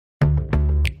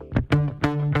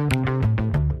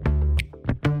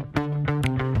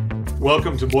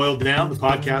Welcome to Boiled Down, the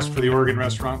podcast for the Oregon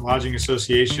Restaurant Lodging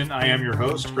Association. I am your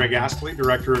host, Greg Astley,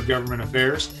 Director of Government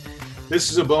Affairs. This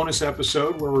is a bonus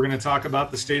episode where we're going to talk about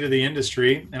the state of the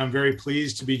industry, and I'm very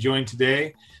pleased to be joined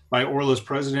today by Orla's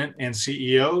President and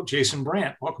CEO, Jason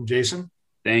Brandt. Welcome, Jason.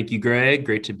 Thank you, Greg.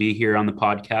 Great to be here on the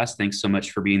podcast. Thanks so much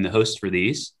for being the host for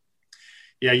these.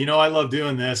 Yeah, I love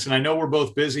doing this, and I know we're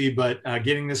both busy, but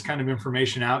getting this kind of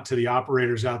information out to the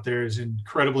operators out there is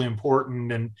incredibly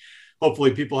important, and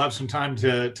hopefully people have some time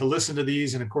to listen to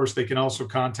these. And of course, they can also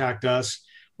contact us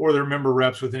or their member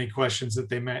reps with any questions that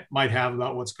they might have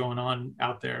about what's going on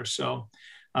out there. So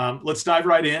let's dive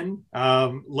right in.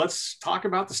 Let's talk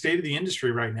about the state of the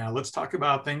industry right now. Let's talk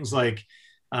about things like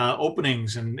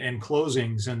openings and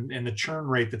closings and the churn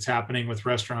rate that's happening with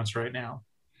restaurants right now.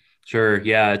 Sure.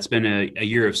 Yeah, it's been a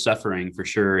year of suffering for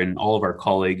sure. And all of our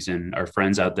colleagues and our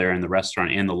friends out there in the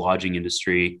restaurant and the lodging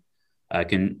industry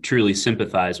can truly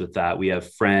sympathize with that. We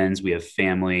have friends, we have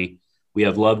family, we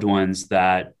have loved ones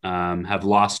that have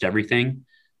lost everything.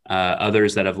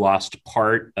 Others that have lost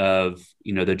part of,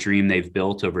 the dream they've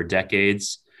built over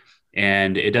decades.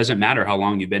 And it doesn't matter how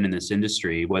long you've been in this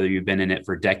industry, whether you've been in it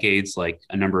for decades, like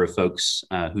a number of folks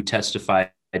who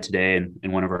testified today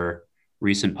in one of our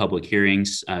recent public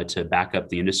hearings to back up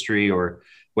the industry, or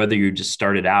whether you just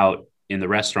started out in the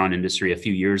restaurant industry a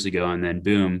few years ago and then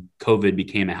boom, COVID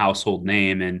became a household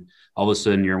name. And all of a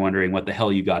sudden you're wondering what the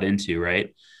hell you got into,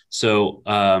 right? So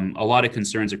a lot of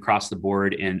concerns across the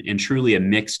board and truly a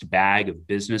mixed bag of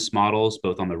business models,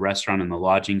 both on the restaurant and the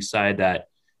lodging side, that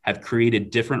have created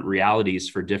different realities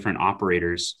for different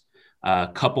operators.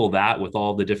 Couple that with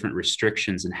all the different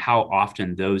restrictions and how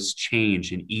often those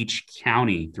change in each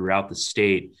county throughout the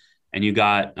state. And you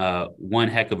got one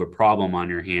heck of a problem on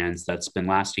your hands that's been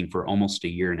lasting for almost a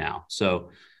year now.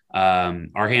 So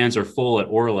our hands are full at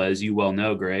Orla, as you well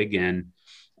know, Greg, and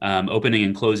opening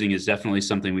and closing is definitely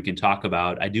something we can talk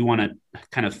about. I do want to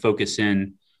kind of focus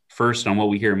in first on what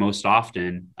we hear most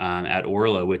often at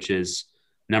Orla, which is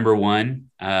number one,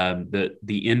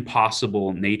 the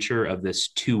impossible nature of this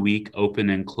 2-week open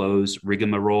and close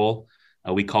rigmarole.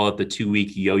 We call it the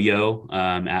 2-week yo-yo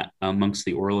amongst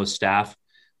the Orla staff.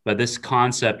 But this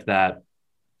concept that,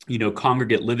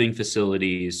 congregate living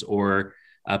facilities or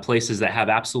places that have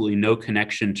absolutely no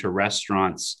connection to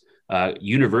restaurants,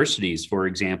 universities, for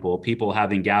example, people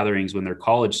having gatherings when they're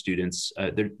college students,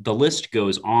 the list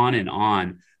goes on and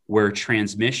on, where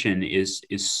transmission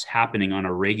is happening on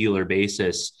a regular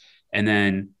basis. And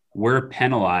then we're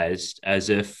penalized as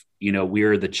if,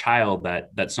 we're the child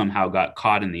that somehow got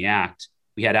caught in the act.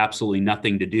 We had absolutely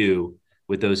nothing to do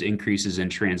with those increases in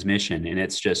transmission. And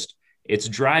it's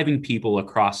driving people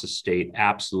across the state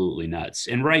absolutely nuts,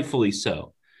 and rightfully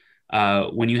so.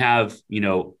 When you have,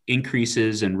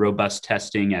 increases in robust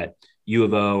testing at U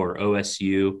of O or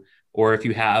OSU, or if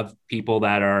you have people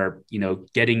that are,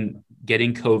 getting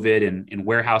COVID in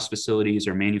warehouse facilities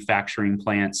or manufacturing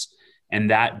plants, and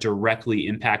that directly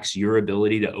impacts your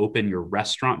ability to open your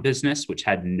restaurant business, which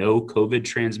had no COVID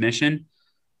transmission,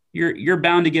 you're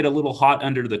bound to get a little hot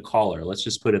under the collar. Let's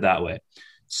just put it that way.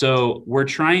 So we're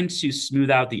trying to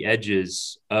smooth out the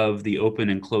edges of the open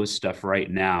and close stuff right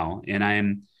now. And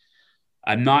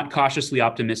I'm not cautiously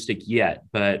optimistic yet,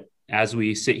 but as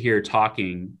we sit here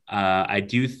talking, I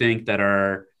do think that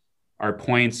our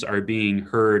points are being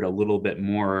heard a little bit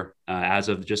more as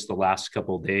of just the last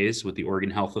couple of days with the Oregon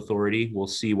Health Authority. We'll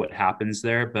see what happens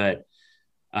there, but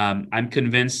I'm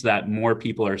convinced that more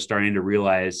people are starting to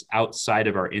realize outside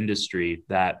of our industry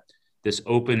that this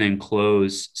open and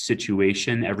close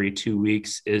situation every 2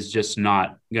 weeks is just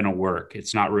not going to work.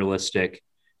 It's not realistic.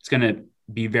 It's going to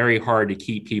be very hard to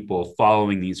keep people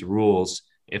following these rules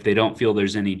if they don't feel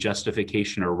there's any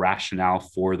justification or rationale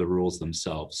for the rules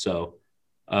themselves. So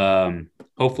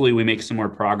hopefully we make some more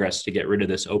progress to get rid of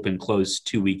this open close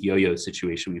 2-week yo-yo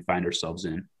situation we find ourselves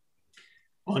in.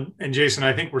 Well, and Jason,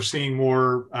 I think we're seeing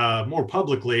more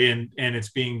publicly, and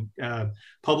it's being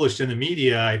published in the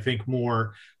media, I think,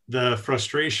 more the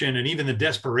frustration and even the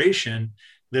desperation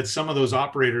that some of those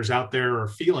operators out there are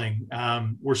feeling.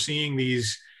 We're seeing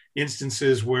these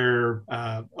instances where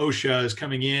OSHA is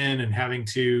coming in and having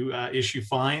to issue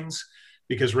fines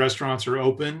because restaurants are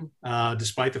open,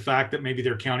 despite the fact that maybe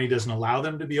their county doesn't allow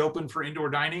them to be open for indoor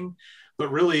dining.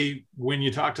 But really, when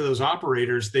you talk to those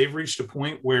operators, they've reached a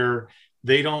point where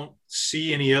they don't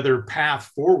see any other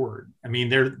path forward. I mean,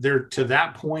 they're to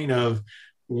that point of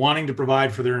wanting to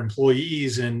provide for their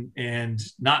employees and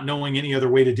not knowing any other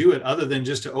way to do it other than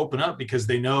just to open up, because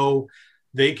they know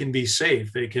they can be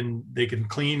safe. They can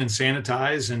clean and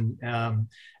sanitize.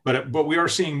 But we are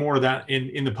seeing more of that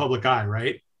in the public eye,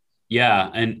 right? Yeah.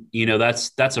 And,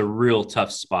 that's a real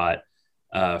tough spot.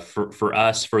 for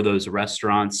us, for those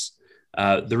restaurants.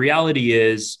 The reality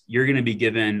is you're going to be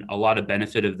given a lot of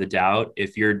benefit of the doubt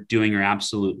if you're doing your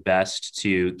absolute best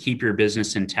to keep your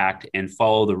business intact and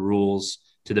follow the rules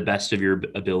to the best of your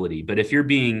ability. But if you're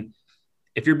being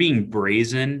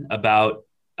brazen about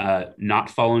not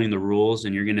following the rules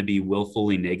and you're going to be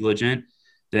willfully negligent,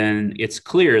 then it's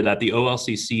clear that the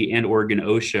OLCC and Oregon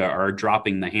OSHA are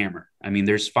dropping the hammer. I mean,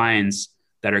 there's fines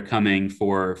that are coming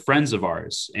for friends of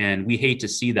ours, and we hate to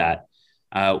see that.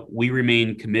 We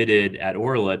remain committed at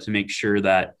Orla to make sure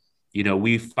that, you know,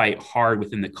 we fight hard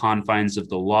within the confines of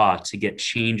the law to get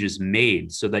changes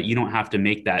made so that you don't have to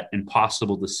make that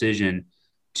impossible decision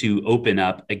to open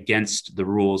up against the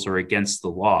rules or against the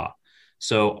law.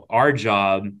 So our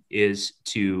job is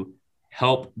to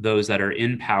help those that are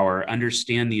in power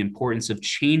understand the importance of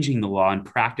changing the law in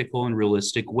practical and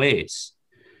realistic ways.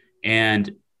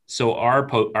 And so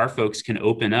our folks can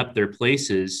open up their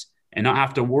places and not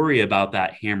have to worry about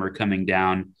that hammer coming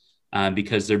down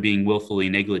because they're being willfully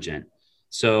negligent.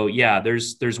 So yeah,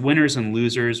 there's winners and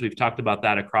losers. We've talked about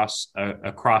that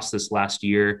across this last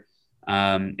year.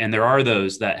 And there are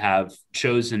those that have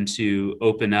chosen to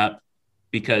open up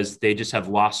because they just have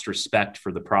lost respect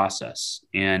for the process.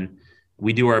 And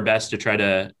we do our best to try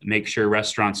to make sure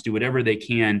restaurants do whatever they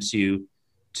can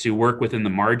to work within the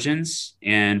margins.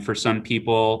 And for some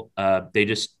people, they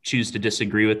just choose to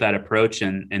disagree with that approach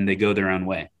and they go their own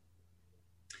way.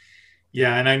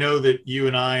 Yeah, and I know that you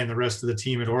and I and the rest of the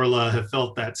team at Orla have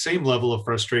felt that same level of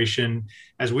frustration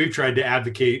as we've tried to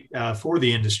advocate for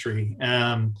the industry.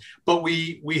 But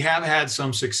we have had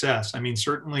some success. I mean,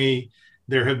 certainly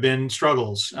there have been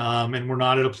struggles, and we're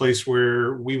not at a place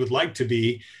where we would like to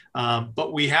be.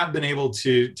 But we have been able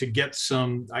to get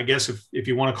some, I guess, if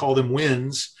you want to call them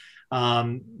wins.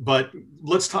 But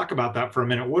let's talk about that for a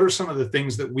minute. What are some of the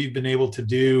things that we've been able to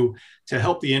do to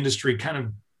help the industry kind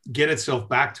of get itself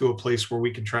back to a place where we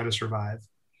can try to survive?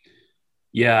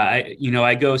 Yeah,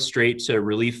 I go straight to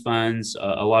relief funds.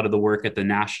 A lot of the work at the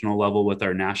national level with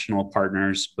our national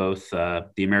partners, both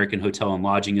the American Hotel and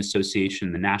Lodging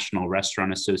Association, the National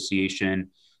Restaurant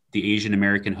Association, the Asian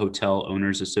American Hotel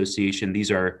Owners Association. These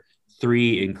are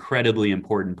three incredibly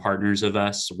important partners of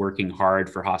us working hard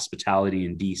for hospitality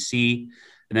in DC.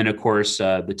 And then, of course,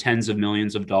 the tens of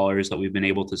millions of dollars that we've been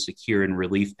able to secure in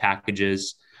relief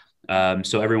packages.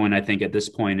 So everyone, I think, at this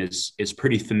point is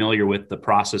pretty familiar with the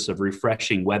process of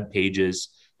refreshing web pages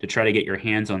to try to get your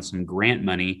hands on some grant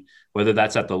money, whether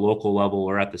that's at the local level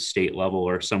or at the state level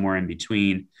or somewhere in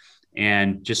between,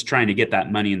 and just trying to get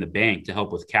that money in the bank to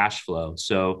help with cash flow.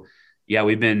 So yeah,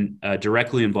 we've been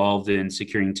directly involved in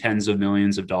securing tens of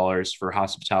millions of dollars for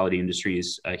hospitality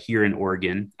industries here in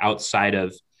Oregon, outside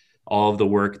of all of the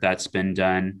work that's been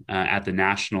done at the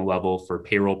national level for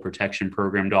payroll protection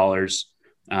program dollars.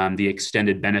 The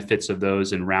extended benefits of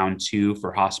those in round 2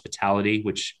 for hospitality,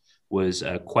 which was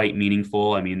quite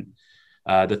meaningful. I mean,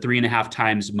 the 3.5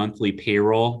 times monthly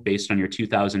payroll based on your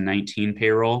 2019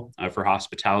 payroll for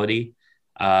hospitality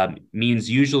means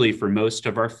usually for most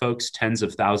of our folks, tens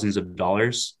of thousands of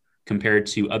dollars compared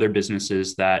to other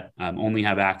businesses that only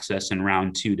have access in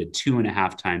round 2 to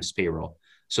 2.5 times payroll.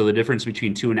 So the difference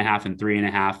between 2.5 and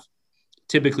 3.5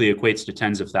 typically equates to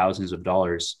tens of thousands of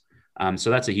dollars. So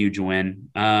that's a huge win.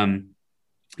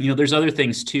 There's other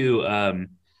things too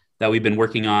that we've been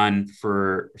working on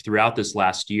throughout this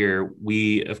last year.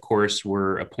 We, of course,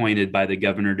 were appointed by the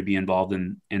governor to be involved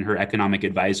in her economic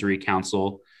advisory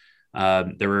council.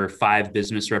 There were 5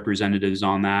 business representatives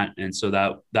on that. And so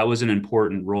that was an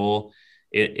important role.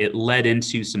 It led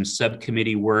into some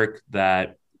subcommittee work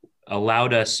that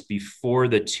allowed us, before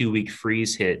the 2-week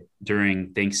freeze hit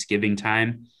during Thanksgiving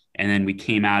time, and then we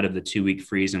came out of the 2-week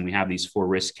freeze and we have these 4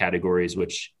 risk categories,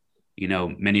 which,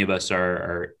 many of us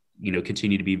are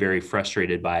continue to be very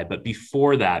frustrated by. But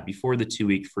before that, before the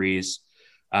 2-week freeze,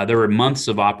 there were months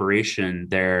of operation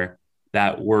there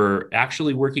that were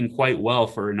actually working quite well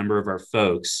for a number of our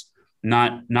folks.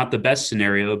 Not the best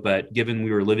scenario, but given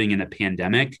we were living in a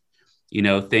pandemic,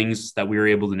 things that we were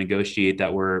able to negotiate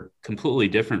that were completely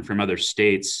different from other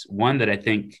states. One that I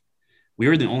think we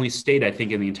were the only state, I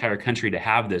think, in the entire country to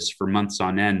have this for months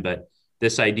on end. But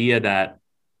this idea that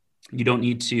you don't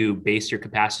need to base your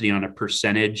capacity on a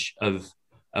percentage of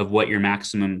what your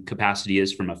maximum capacity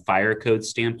is from a fire code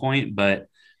standpoint, but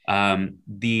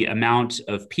the amount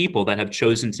of people that have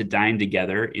chosen to dine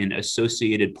together in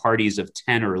associated parties of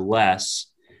 10 or less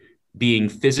being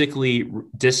physically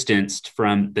distanced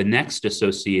from the next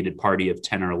associated party of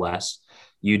 10 or less.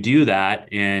 You do that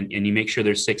and you make sure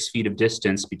there's 6 feet of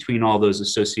distance between all those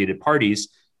associated parties,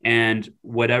 and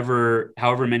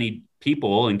however many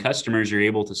people and customers you're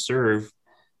able to serve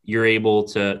you're able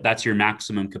to, that's your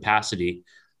maximum capacity.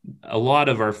 A lot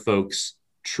of our folks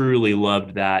truly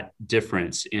loved that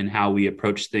difference in how we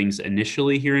approach things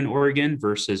initially here in Oregon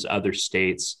versus other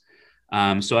states.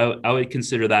 So I would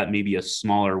consider that maybe a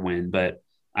smaller win, but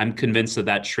I'm convinced that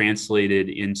that translated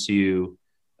into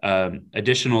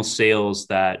additional sales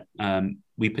that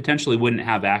we potentially wouldn't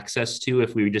have access to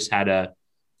if we just had a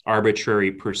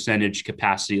arbitrary percentage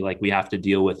capacity like we have to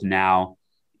deal with now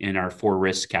in our 4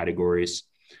 risk categories.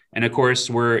 And of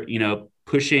course, we're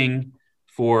pushing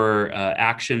for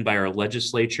action by our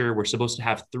legislature. We're supposed to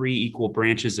have 3 equal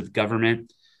branches of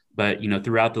government, but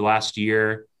throughout the last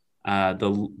year,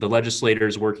 the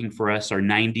legislators working for us, our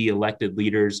 90 elected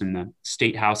leaders in the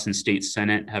state house and state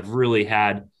senate, have really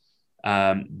had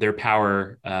their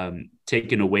power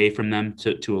taken away from them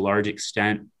to a large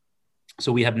extent.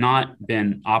 So we have not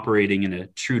been operating in a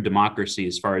true democracy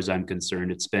as far as I'm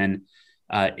concerned. It's been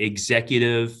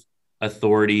executive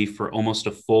authority for almost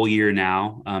a full year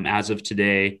now. As of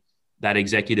today, that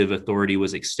executive authority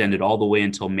was extended all the way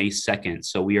until May 2nd.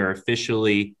 So we are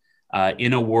officially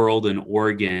in a world in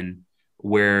Oregon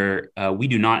where we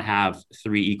do not have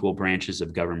 3 equal branches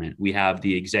of government. We have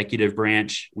the executive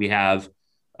branch. We have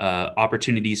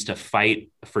opportunities to fight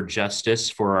for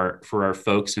justice for our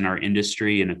folks in our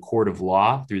industry in a court of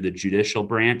law through the judicial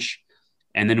branch.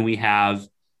 And then we have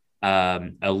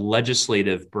a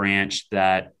legislative branch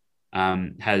that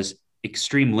has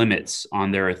extreme limits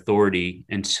on their authority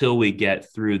until we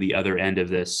get through the other end of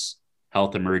this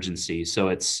health emergency. So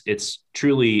it's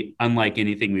truly unlike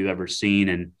anything we've ever seen,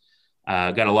 and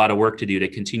got a lot of work to do to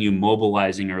continue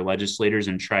mobilizing our legislators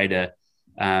and try to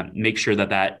make sure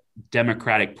that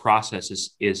democratic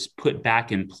process is put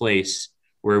back in place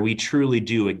where we truly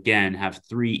do, again, have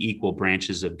 3 equal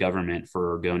branches of government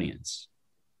for Oregonians.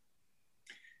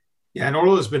 Yeah, and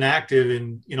Orla has been active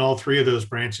in all 3 of those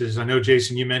branches. I know,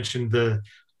 Jason, you mentioned the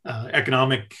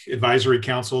Economic Advisory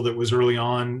Council that was early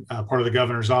on part of the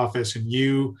governor's office, and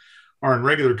you are in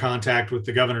regular contact with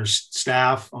the governor's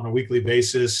staff on a weekly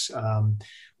basis.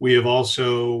 We have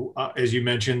also, as you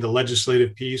mentioned, the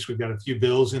legislative piece. We've got a few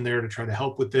bills in there to try to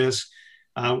help with this.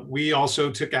 We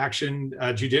also took action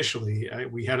judicially.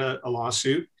 We had a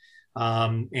lawsuit,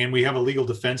 and we have a legal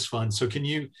defense fund. So can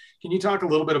you talk a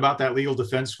little bit about that legal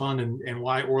defense fund and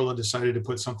why Orla decided to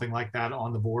put something like that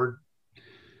on the board?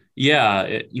 Yeah,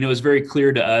 it was very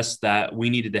clear to us that we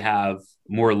needed to have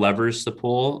more levers to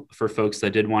pull for folks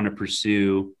that did want to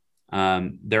pursue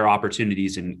their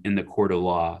opportunities in the court of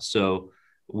law. So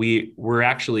we're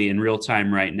actually in real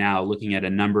time right now looking at a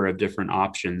number of different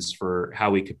options for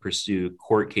how we could pursue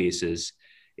court cases.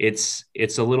 It's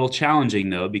a little challenging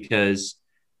though, because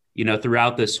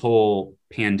throughout this whole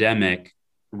pandemic,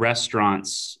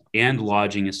 restaurants and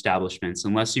lodging establishments,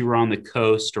 unless you were on the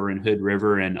coast or in Hood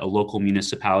River and a local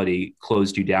municipality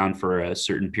closed you down for a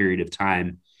certain period of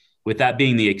time, with that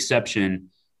being the exception,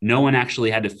 no one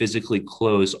actually had to physically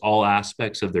close all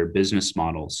aspects of their business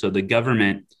model. So the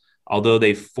government, although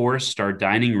they forced our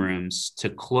dining rooms to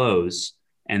close,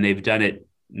 and they've done it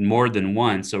more than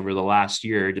once over the last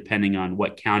year, depending on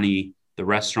what county the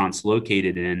restaurant's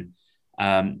located in,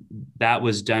 that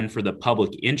was done for the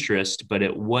public interest, but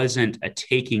it wasn't a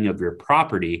taking of your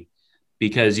property,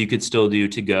 because you could still do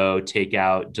to-go,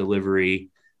 takeout, delivery,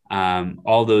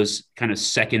 all those kind of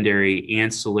secondary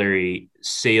ancillary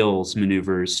sales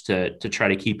maneuvers to try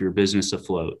to keep your business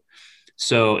afloat.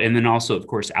 So, and then also, of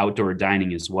course, outdoor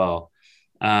dining as well.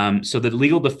 So the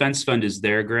legal defense fund is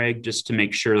there, Greg, just to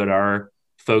make sure that our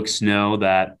folks know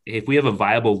that if we have a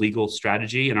viable legal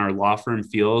strategy and our law firm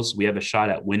feels we have a shot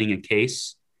at winning a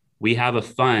case, we have a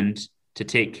fund to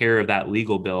take care of that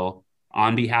legal bill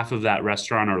on behalf of that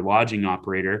restaurant or lodging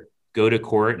operator, go to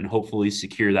court and hopefully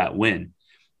secure that win.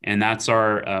 And that's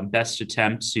our best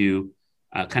attempt to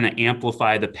kind of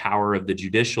amplify the power of the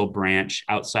judicial branch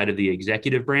outside of the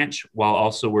executive branch, while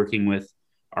also working with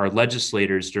our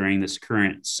legislators during this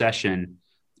current session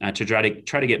to try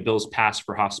to get bills passed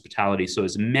for hospitality, so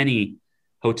as many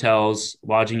hotels,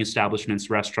 lodging establishments,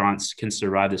 restaurants can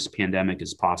survive this pandemic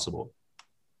as possible.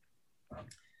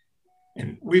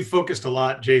 And we've focused a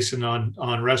lot, Jason,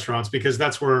 on restaurants, because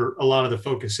that's where a lot of the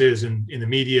focus is in the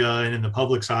media and in the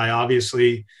public's eye.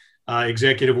 Obviously,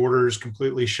 executive orders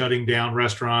completely shutting down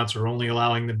restaurants or only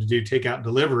allowing them to do takeout and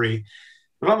delivery.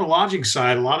 But on the lodging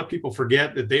side, a lot of people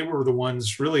forget that they were the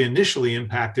ones really initially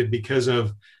impacted because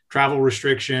of travel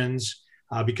restrictions,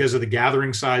 because of the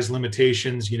gathering size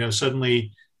limitations.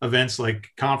 Suddenly events like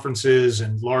conferences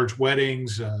and large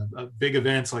weddings, big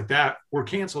events like that were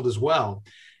canceled as well.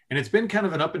 And it's been kind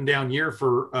of an up and down year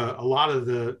for a lot of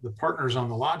the partners on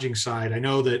the lodging side. I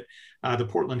know that the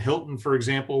Portland Hilton, for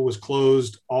example, was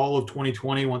closed all of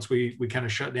 2020 once we kind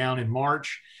of shut down in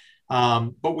March.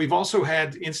 But we've also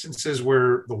had instances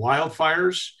where the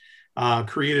wildfires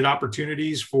created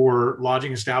opportunities for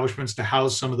lodging establishments to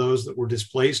house some of those that were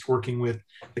displaced, working with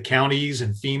the counties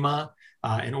and FEMA,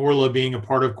 and Orla being a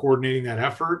part of coordinating that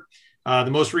effort.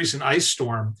 The most recent ice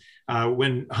storm,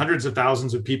 when hundreds of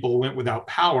thousands of people went without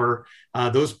power,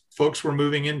 those folks were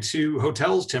moving into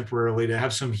hotels temporarily to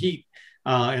have some heat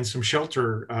and some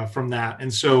shelter from that.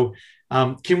 And so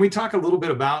can we talk a little bit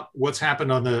about what's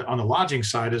happened on the lodging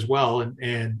side as well,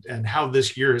 and how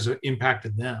this year has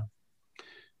impacted them?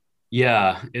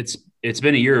 Yeah, it's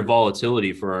been a year of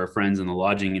volatility for our friends in the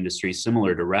lodging industry,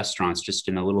 similar to restaurants, just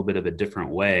in a little bit of a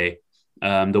different way.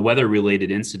 The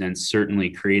weather-related incidents certainly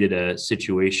created a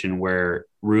situation where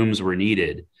rooms were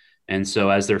needed. And so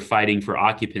as they're fighting for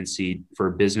occupancy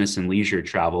for business and leisure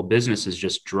travel, business has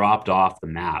just dropped off the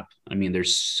map. I mean,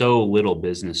 there's so little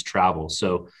business travel.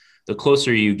 So the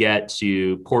closer you get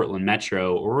to Portland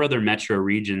Metro or other metro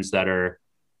regions that are,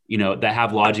 that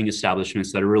have lodging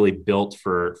establishments that are really built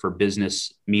for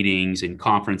business meetings and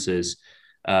conferences,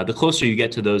 the closer you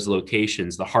get to those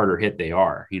locations, the harder hit they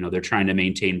are. They're trying to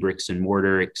maintain bricks and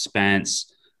mortar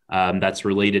expense that's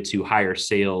related to higher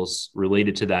sales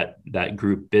related to that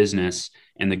group business,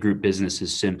 and the group business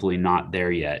is simply not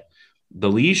there yet.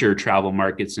 The leisure travel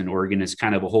markets in Oregon is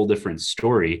kind of a whole different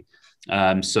story.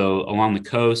 So along the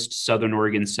coast, Southern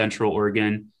Oregon, Central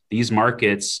Oregon, these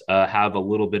markets have a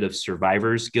little bit of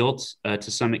survivor's guilt to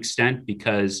some extent,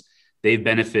 because they've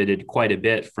benefited quite a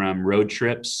bit from road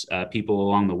trips, people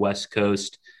along the West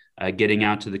Coast getting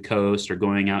out to the coast or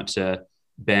going out to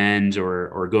Bend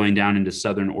or going down into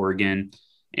Southern Oregon.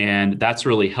 And that's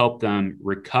really helped them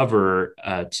recover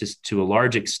to a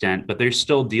large extent, but they're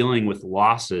still dealing with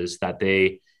losses that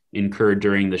they incurred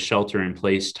during the shelter in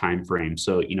place timeframe.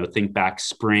 So, think back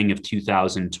spring of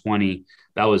 2020,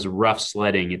 that was rough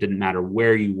sledding. It didn't matter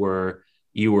where you were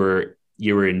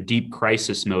in deep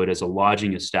crisis mode as a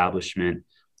lodging establishment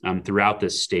throughout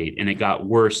this state. And it got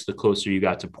worse the closer you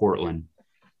got to Portland.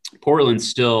 Portland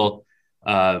still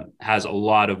has a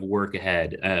lot of work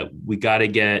ahead. We got to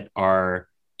get our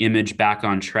image back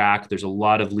on track. There's a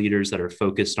lot of leaders that are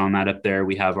focused on that up there.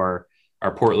 We have our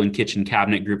Portland Kitchen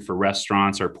Cabinet Group for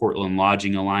restaurants, our Portland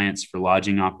Lodging Alliance for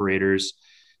lodging operators.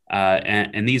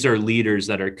 And these are leaders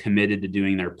that are committed to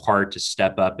doing their part to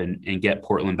step up and get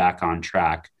Portland back on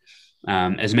track.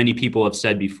 As many people have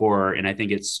said before, and I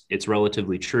think it's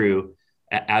relatively true,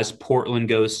 as Portland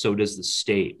goes, so does the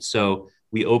state. So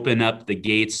we open up the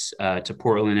gates to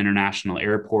Portland International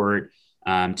Airport,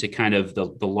 to kind of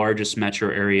the largest metro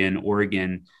area in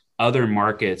Oregon. Other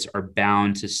markets are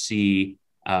bound to see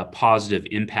positive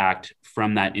impact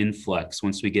from that influx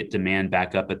once we get demand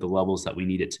back up at the levels that we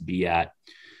need it to be at.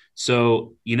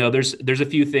 So, there's a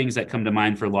few things that come to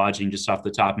mind for lodging just off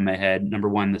the top of my head. Number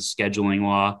one, the scheduling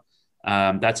law.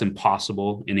 That's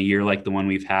impossible in a year like the one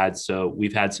we've had. So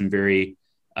we've had some very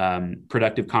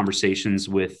productive conversations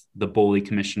with the BOLI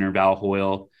commissioner, Val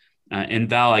Hoyle. And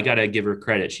Val, I got to give her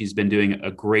credit. She's been doing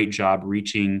a great job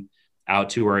reaching out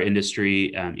to our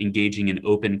industry, engaging in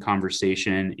open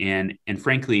conversation, and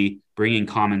frankly, bringing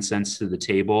common sense to the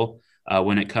table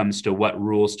when it comes to what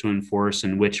rules to enforce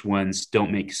and which ones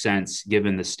don't make sense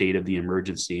given the state of the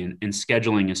emergency. And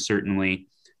scheduling is certainly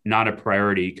not a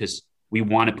priority because we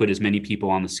want to put as many people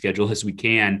on the schedule as we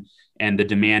can. And the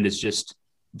demand is just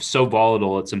so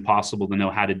volatile, it's impossible to know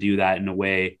how to do that in a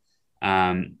way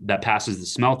that passes the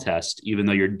smell test, even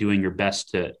though you're doing your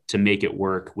best to make it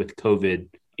work with COVID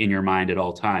in your mind at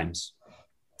all times.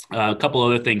 A couple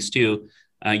other things too,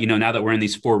 now that we're in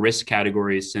these 4 risk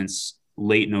categories since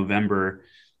late November,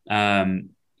 the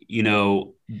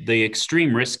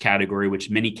extreme risk category, which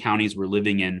many counties were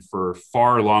living in for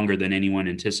far longer than anyone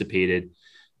anticipated,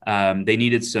 they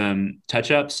needed some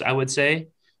touch-ups, I would say.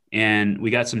 And we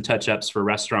got some touch-ups for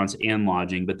restaurants and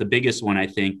lodging. But the biggest one, I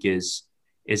think, is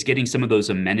getting some of those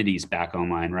amenities back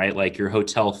online, right? Like your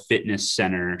hotel fitness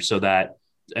center, so that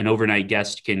an overnight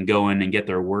guest can go in and get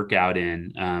their workout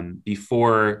in.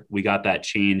 Before we got that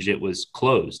change, it was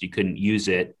closed. You couldn't use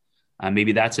it.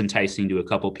 Maybe that's enticing to a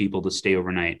couple people to stay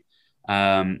overnight.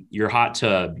 Your hot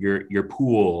tub, your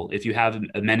pool. If you have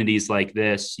amenities like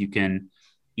this, you can,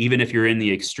 even if you're in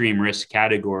the extreme risk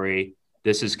category,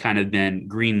 this has kind of been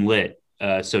green lit,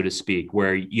 so to speak,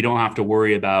 where you don't have to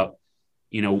worry about,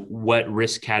 what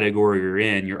risk category you're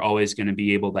in. You're always going to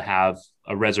be able to have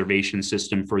a reservation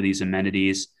system for these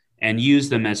amenities and use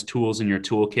them as tools in your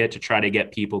toolkit to try to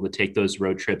get people to take those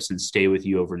road trips and stay with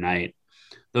you overnight.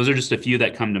 those are just a few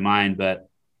that come to mind, but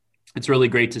it's really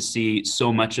great to see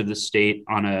so much of the state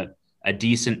on a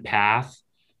decent path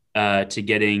to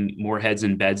getting more heads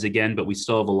in beds again, but we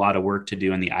still have a lot of work to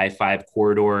do in the I-5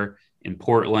 corridor in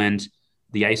Portland.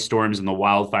 The ice storms and the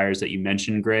wildfires that you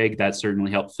mentioned, Greg, that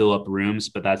certainly helped fill up rooms,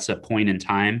 but that's a point in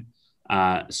time.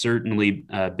 Certainly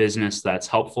business that's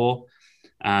helpful.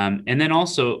 And then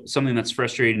also something that's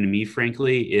frustrating to me,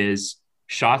 frankly, is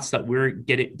shots that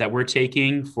we're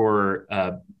taking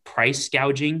for price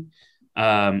gouging.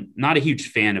 Not a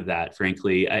huge fan of that,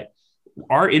 frankly.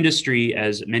 Our industry,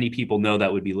 as many people know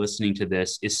that would be listening to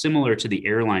this, is similar to the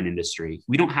airline industry.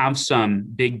 We don't have some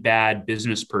big bad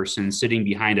business person sitting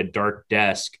behind a dark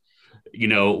desk,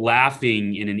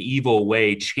 laughing in an evil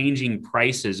way, changing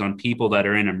prices on people that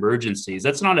are in emergencies.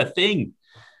 That's not a thing.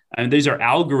 And these are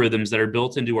algorithms that are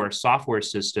built into our software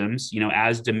systems.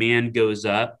 As demand goes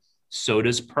up, so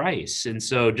does price. And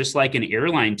so just like an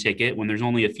airline ticket, when there's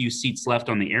only a few seats left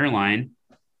on the airline,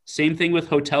 same thing with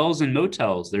hotels and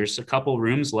motels. There's a couple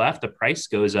rooms left, the price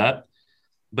goes up.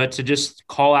 But to just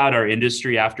call out our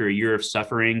industry after a year of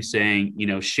suffering, saying,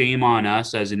 shame on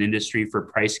us as an industry for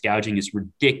price gouging is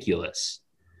ridiculous.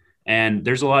 And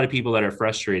there's a lot of people that are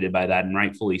frustrated by that, and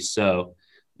rightfully so.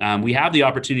 We have the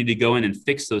opportunity to go in and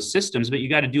fix those systems, but you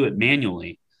got to do it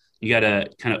manually. You got to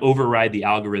kind of override the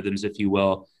algorithms, if you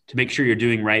will, to make sure you're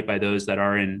doing right by those that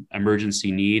are in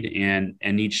emergency need and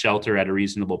need shelter at a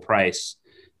reasonable price.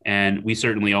 And we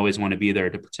certainly always want to be there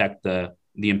to protect the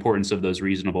importance of those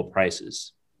reasonable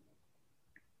prices.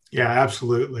 Yeah,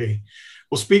 absolutely.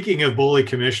 Well, speaking of BOLI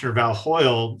Commissioner Val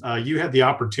Hoyle, you had the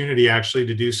opportunity actually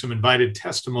to do some invited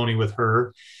testimony with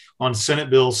her on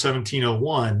Senate Bill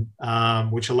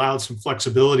 1701, which allowed some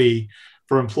flexibility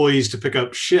for employees to pick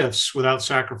up shifts without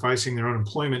sacrificing their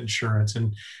unemployment insurance.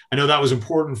 And I know that was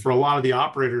important for a lot of the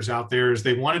operators out there, as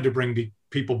they wanted to bring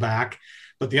people back.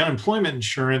 But the unemployment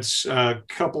insurance,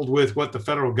 coupled with what the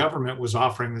federal government was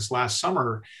offering this last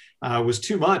summer, was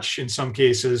too much in some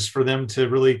cases for them to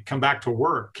really come back to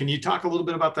work. Can you talk a little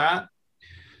bit about that?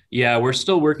 Yeah, we're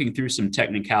still working through some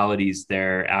technicalities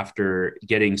there after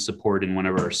getting support in one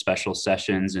of our special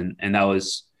sessions. And that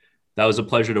was a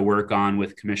pleasure to work on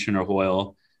with Commissioner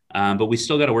Hoyle. But we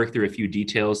still got to work through a few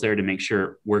details there to make sure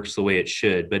it works the way it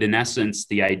should. But in essence,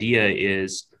 the idea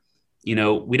is, we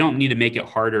don't need to make it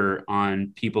harder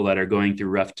on people that are going through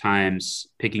rough times,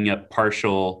 picking up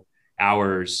partial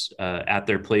hours at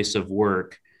their place of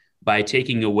work by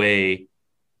taking away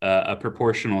a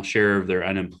proportional share of their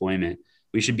unemployment.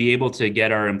 We should be able to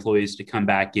get our employees to come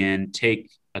back in,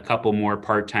 take a couple more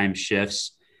part-time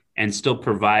shifts, and still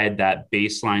provide that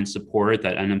baseline support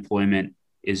that unemployment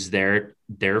is there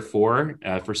for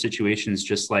situations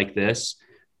just like this.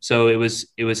 So it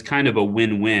was kind of a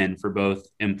win-win for both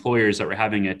employers that were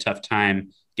having a tough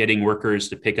time getting workers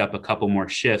to pick up a couple more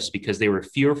shifts because they were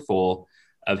fearful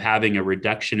of having a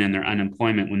reduction in their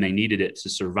unemployment when they needed it to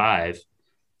survive.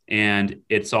 And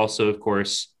it's also, of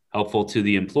course, helpful to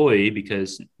the employee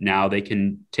because now they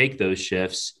can take those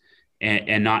shifts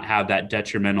and not have that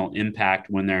detrimental impact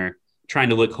when they're trying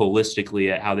to look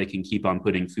holistically at how they can keep on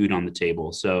putting food on the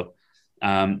table. So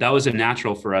that was a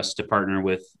natural for us to partner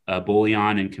with BOLI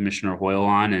on and Commissioner Hoyle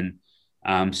on,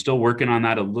 and still working on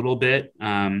that a little bit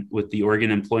with the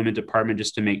Oregon Employment Department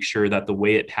just to make sure that the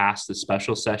way it passed the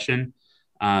special session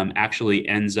actually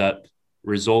ends up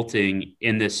resulting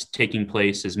in this taking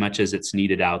place as much as it's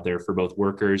needed out there for both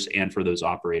workers and for those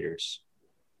operators.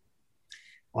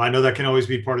 Well, I know that can always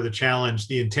be part of the challenge.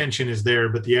 The intention is there,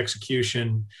 but the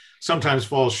execution sometimes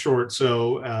falls short.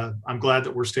 So I'm glad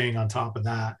that we're staying on top of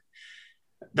that.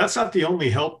 That's not the only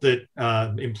help that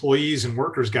employees and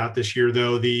workers got this year,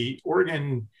 though. The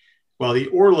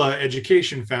Orla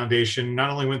Education Foundation not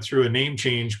only went through a name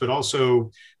change, but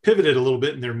also pivoted a little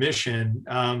bit in their mission.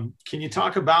 Can you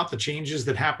talk about the changes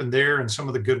that happened there and some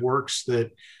of the good works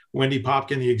that Wendy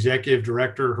Popkin, the executive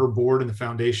director, her board, and the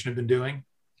foundation have been doing?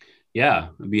 Yeah,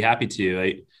 I'd be happy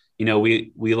to.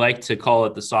 We like to call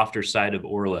it the softer side of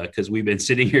Orla because we've been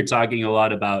sitting here talking a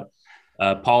lot about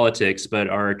politics, but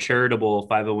our charitable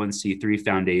 501c3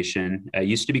 foundation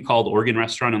used to be called Oregon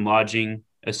Restaurant and Lodging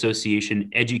Association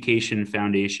Education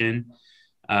Foundation,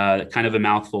 kind of a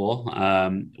mouthful.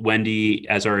 Wendy,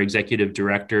 as our executive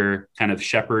director, kind of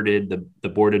shepherded the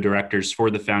board of directors for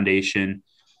the foundation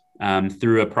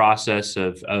through a process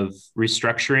of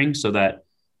restructuring so that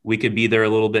we could be there a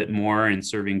little bit more in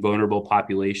serving vulnerable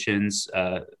populations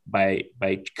by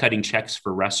cutting checks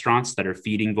for restaurants that are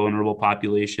feeding vulnerable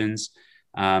populations.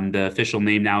 The official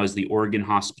name now is the Oregon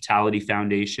Hospitality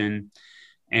Foundation.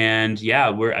 And yeah,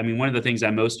 one of the things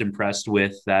I'm most impressed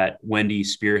with that Wendy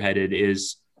spearheaded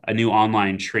is a new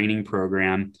online training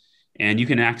program. And you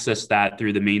can access that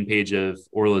through the main page of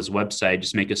Orla's website.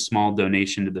 Just make a small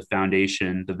donation to the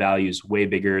foundation. The value is way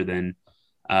bigger than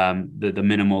the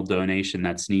minimal donation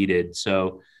that's needed.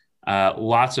 So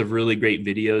lots of really great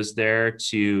videos there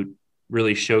to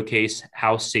really showcase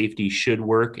how safety should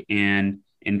work and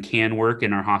can work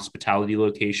in our hospitality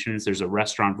locations. There's a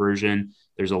restaurant version,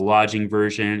 there's a lodging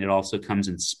version. It also comes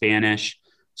in Spanish.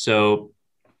 So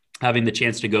having the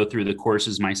chance to go through the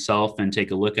courses myself and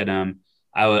take a look at them,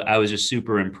 I was just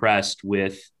super impressed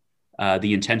with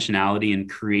the intentionality in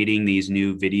creating these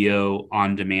new video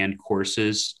on demand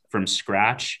courses from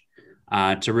scratch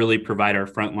to really provide our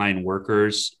frontline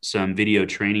workers some video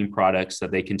training products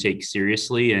that they can take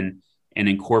seriously and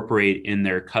incorporate in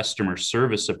their customer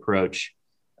service approach,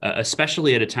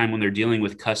 especially at a time when they're dealing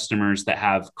with customers that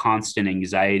have constant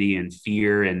anxiety and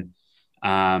fear and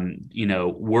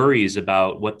worries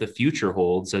about what the future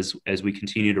holds as we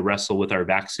continue to wrestle with our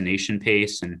vaccination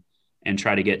pace and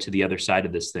try to get to the other side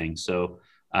of this thing. So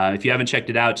if you haven't checked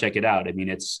it out, check it out. I mean,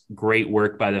 it's great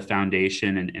work by the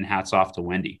foundation, and hats off to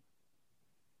Wendy.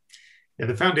 Yeah,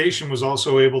 the foundation was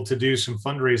also able to do some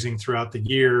fundraising throughout the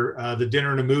year. The Dinner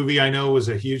and a Movie, I know, was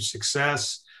a huge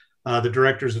success. The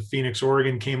directors of Phoenix,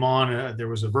 Oregon came on. There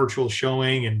was a virtual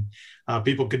showing and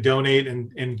people could donate.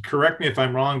 And correct me if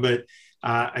I'm wrong, but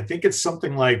I think it's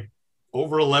something like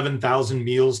over 11,000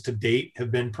 meals to date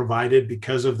have been provided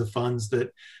because of the funds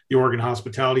that the Oregon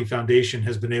Hospitality Foundation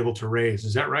has been able to raise.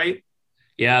 Is that right?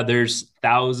 Yeah, there's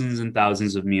thousands and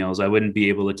thousands of meals. I wouldn't be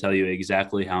able to tell you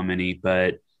exactly how many,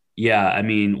 but yeah, I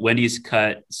mean, Wendy's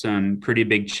cut some pretty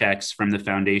big checks from the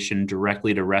foundation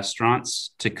directly to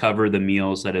restaurants to cover the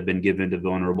meals that have been given to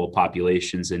vulnerable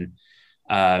populations. And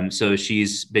so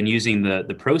she's been using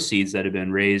the proceeds that have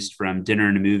been raised from Dinner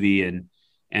and a Movie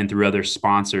and through other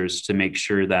sponsors to make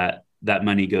sure that that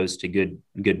money goes to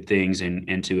good things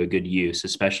and to a good use,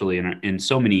 especially in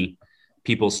so many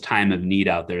people's time of need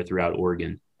out there throughout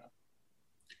Oregon.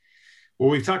 Well,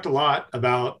 we've talked a lot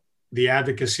about the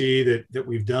advocacy that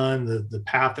we've done, the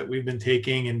path that we've been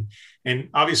taking, and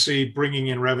obviously bringing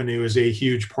in revenue is a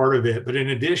huge part of it. But in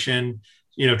addition,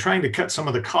 trying to cut some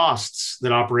of the costs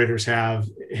that operators have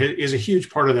is a huge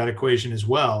part of that equation as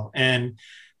well. And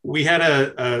we had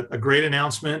a great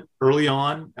announcement early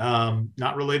on,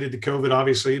 not related to COVID,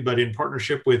 obviously, but in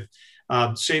partnership with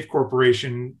Safe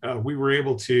Corporation, we were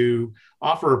able to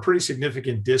offer a pretty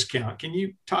significant discount. Can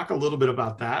you talk a little bit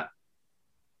about that?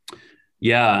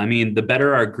 Yeah, I mean, the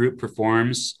better our group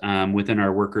performs within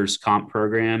our workers' comp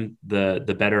program,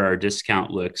 the better our discount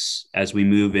looks as we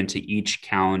move into each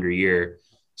calendar year.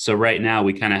 So right now,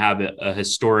 we kind of have a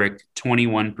historic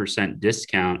 21%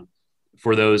 discount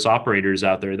for those operators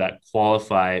out there that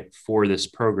qualify for this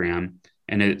program.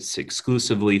 And it's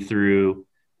exclusively through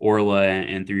Orla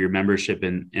and through your membership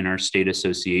in our state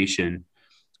association.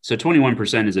 So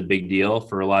 21% is a big deal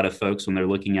for a lot of folks when they're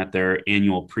looking at their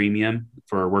annual premium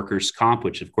for workers' comp,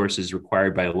 which of course is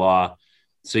required by law.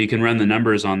 So you can run the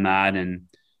numbers on that. And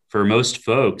for most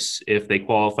folks, if they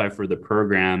qualify for the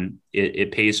program,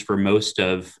 it pays for most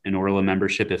of an Orla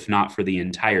membership, if not for the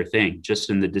entire thing, just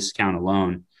in the discount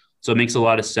alone. So it makes a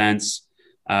lot of sense.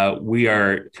 We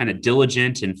are kind of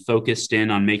diligent and focused in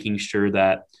on making sure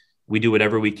that we do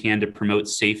whatever we can to promote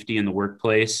safety in the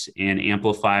workplace and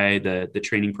amplify the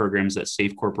training programs that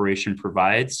Safe Corporation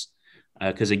provides.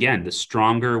 Because again, the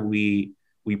stronger we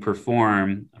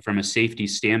perform from a safety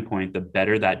standpoint, the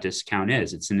better that discount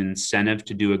is. It's an incentive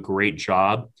to do a great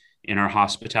job in our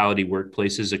hospitality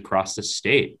workplaces across the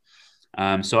state.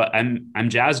 So I'm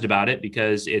jazzed about it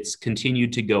because it's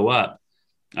continued to go up.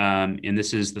 And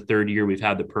this is the third year we've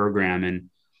had the program. And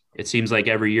it seems like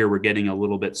every year we're getting a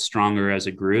little bit stronger as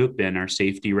a group and our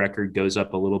safety record goes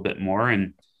up a little bit more.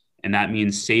 And that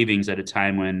means savings at a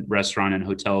time when restaurant and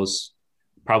hotels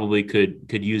probably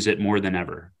could use it more than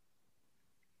ever.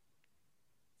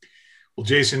 Well,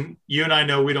 Jason, you and I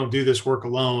know we don't do this work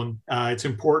alone. It's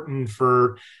important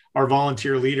for our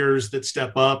volunteer leaders that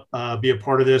step up, be a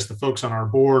part of this, the folks on our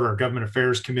board, our government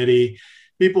affairs committee,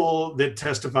 people that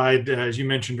testified, as you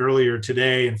mentioned earlier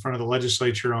today, in front of the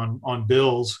legislature on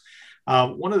bills.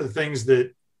 One of the things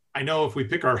that I know if we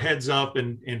pick our heads up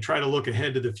and try to look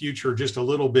ahead to the future just a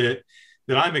little bit,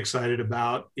 that I'm excited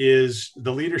about is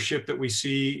the leadership that we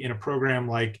see in a program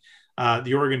like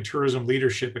the Oregon Tourism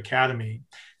Leadership Academy.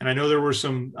 And I know there were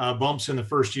some bumps in the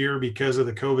first year because of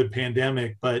the COVID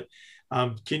pandemic, but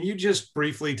can you just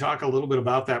briefly talk a little bit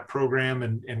about that program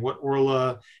and what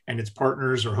Orla and its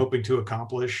partners are hoping to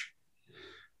accomplish?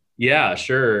 Yeah,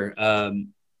 sure.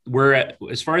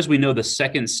 as far as we know, the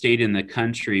second state in the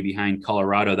country behind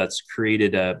Colorado that's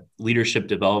created a leadership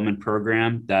development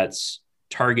program that's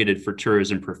targeted for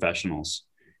tourism professionals.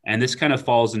 And this kind of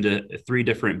falls into three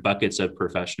different buckets of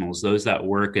professionals: those that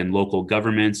work in local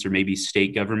governments or maybe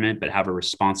state government, but have a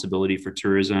responsibility for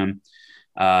tourism;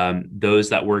 those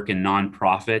that work in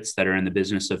nonprofits that are in the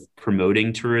business of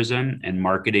promoting tourism and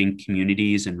marketing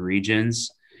communities and regions;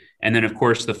 and then, of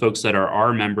course, the folks that are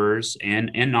our members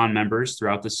and non-members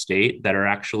throughout the state that are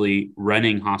actually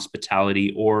running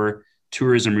hospitality or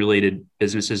tourism-related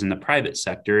businesses in the private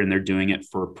sector, and they're doing it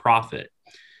for profit.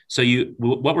 So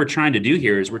what we're trying to do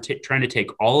here is we're trying to take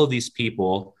all of these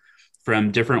people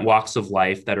from different walks of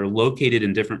life that are located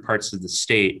in different parts of the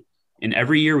state. And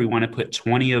every year we want to put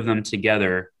 20 of them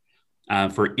together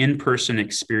for in-person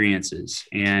experiences.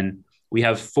 And we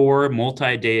have 4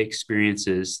 multi-day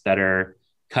experiences that are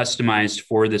customized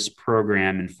for this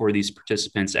program and for these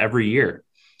participants every year.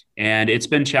 And it's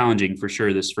been challenging for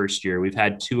sure this first year. We've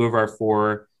had 2 of our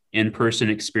 4 in-person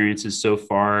experiences so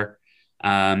far.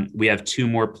 We have 2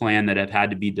 more planned that have had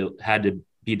to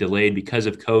be delayed because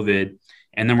of COVID.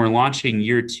 And then we're launching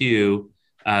year 2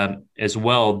 as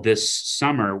well this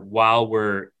summer while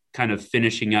we're kind of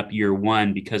finishing up year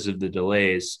 1 because of the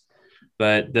delays.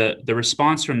 But the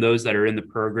response from those that are in the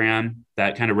program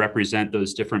that kind of represent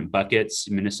those different buckets,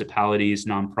 municipalities,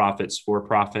 nonprofits,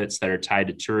 for-profits that are tied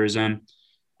to tourism,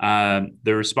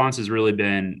 the response has really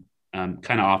been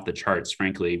kind of off the charts,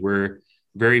 frankly. We're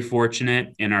very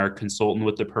fortunate in our consultant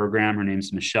with the program. Her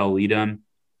name's Michelle Leadham.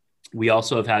 We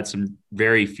also have had some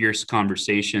very fierce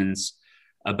conversations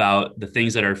about the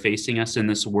things that are facing us in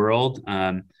this world,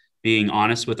 being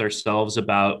honest with ourselves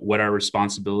about what our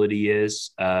responsibility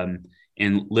is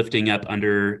in lifting up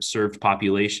underserved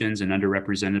populations and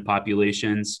underrepresented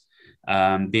populations,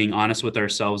 being honest with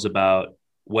ourselves about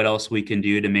what else we can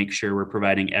do to make sure we're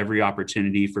providing every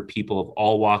opportunity for people of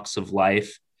all walks of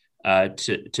life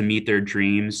to meet their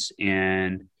dreams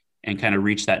and kind of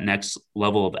reach that next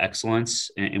level of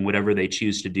excellence in whatever they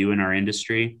choose to do in our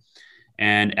industry.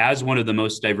 And as one of the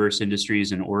most diverse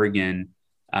industries in Oregon,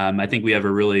 I think we have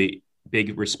a really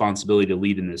big responsibility to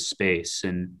lead in this space.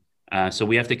 And so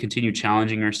we have to continue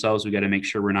challenging ourselves. We got to make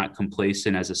sure we're not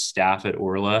complacent as a staff at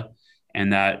Orla,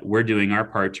 and that we're doing our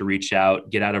part to reach out,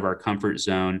 get out of our comfort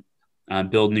zone,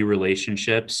 build new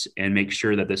relationships, and make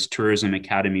sure that this Tourism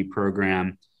Academy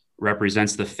program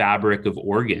represents the fabric of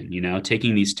Oregon,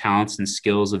 taking these talents and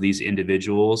skills of these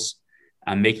individuals,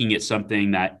 making it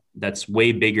something that's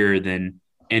way bigger than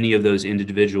any of those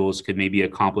individuals could maybe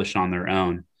accomplish on their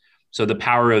own. So the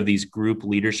power of these group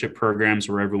leadership programs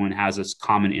where everyone has this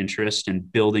common interest in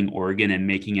building Oregon and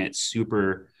making it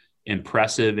super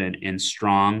impressive and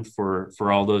strong for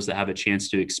all those that have a chance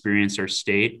to experience our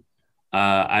state.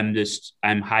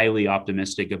 I'm highly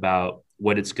optimistic about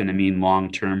what it's going to mean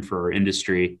long-term for our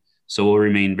industry. So we'll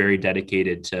remain very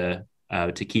dedicated to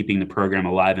keeping the program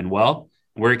alive and well.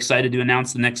 We're excited to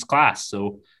announce the next class.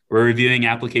 So we're reviewing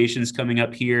applications coming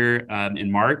up here in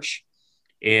March,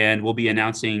 and we'll be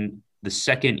announcing the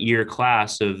second year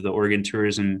class of the Oregon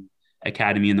Tourism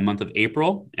Academy in the month of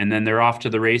April. And then they're off to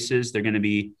the races. They're going to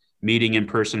be meeting in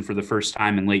person for the first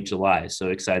time in late July. So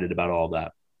excited about all of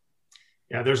that.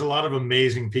 Yeah, there's a lot of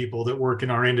amazing people that work in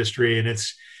our industry, and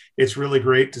it's really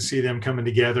great to see them coming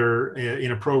together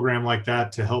in a program like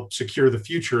that to help secure the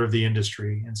future of the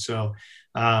industry. And so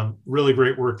really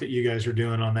great work that you guys are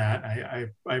doing on that.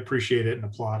 I appreciate it and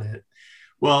applaud it.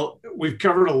 Well, we've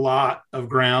covered a lot of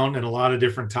ground and a lot of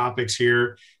different topics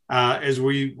here. As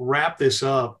we wrap this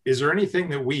up, is there anything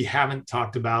that we haven't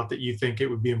talked about that you think it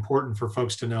would be important for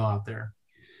folks to know out there?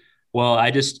 Well,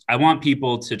 I want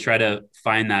people to try to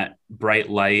find that bright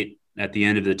light at the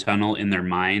end of the tunnel in their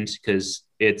mind, because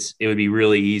it would be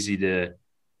really easy to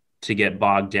get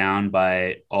bogged down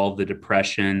by all the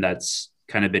depression that's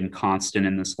kind of been constant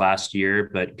in this last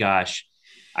year. But gosh,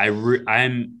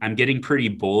 I'm getting pretty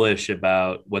bullish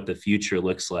about what the future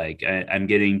looks like. I'm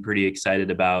getting pretty excited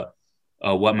about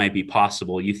what might be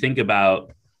possible. You think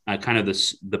about kind of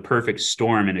the perfect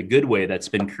storm in a good way that's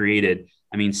been created.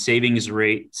 I mean, savings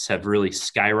rates have really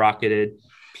skyrocketed.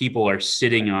 People are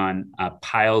sitting on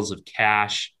piles of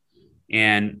cash,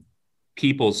 and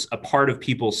a part of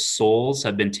people's souls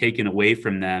have been taken away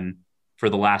from them for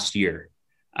the last year.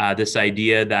 This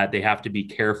idea that they have to be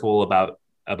careful about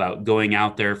going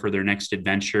out there for their next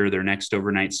adventure, their next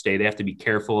overnight stay. They have to be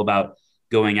careful about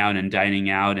going out and dining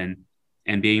out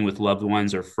and being with loved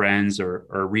ones or friends or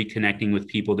reconnecting with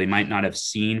people they might not have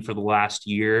seen for the last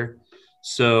year.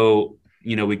 So,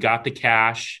 we got the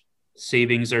cash,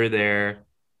 savings are there.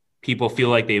 People feel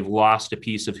like they've lost a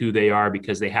piece of who they are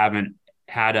because they haven't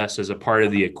had us as a part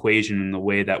of the equation in the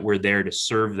way that we're there to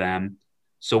serve them.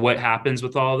 So what happens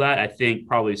with all of that? I think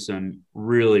probably some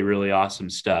really, really awesome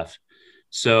stuff.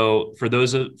 So for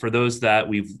those that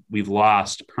we've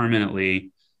lost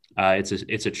permanently,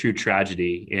 it's a true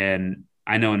tragedy. And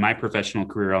I know in my professional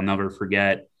career, I'll never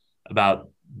forget about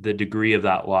the degree of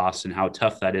that loss and how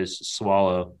tough that is to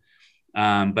swallow.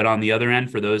 But on the other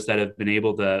end, for those that have been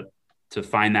able to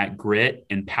find that grit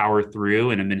and power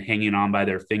through and have been hanging on by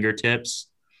their fingertips,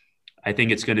 I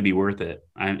think it's going to be worth it.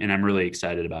 I'm really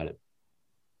excited about it.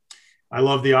 I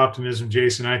love the optimism,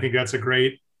 Jason. I think that's a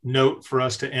great note for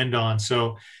us to end on.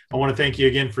 So I want to thank you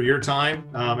again for your time.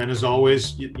 And as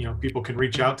always, people can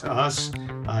reach out to us,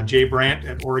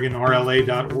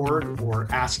 jbrandt@OregonRLA.org or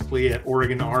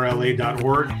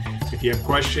astley@OregonRLA.org. If you have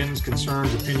questions,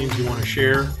 concerns, opinions you want to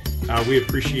share, we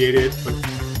appreciate it. But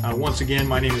once again,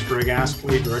 my name is Greg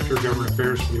Astley, Director of Government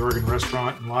Affairs for the Oregon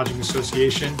Restaurant and Lodging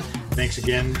Association. Thanks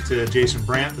again to Jason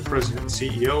Brandt, the President and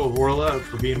CEO of Orla,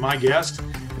 for being my guest.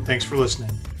 And thanks for listening.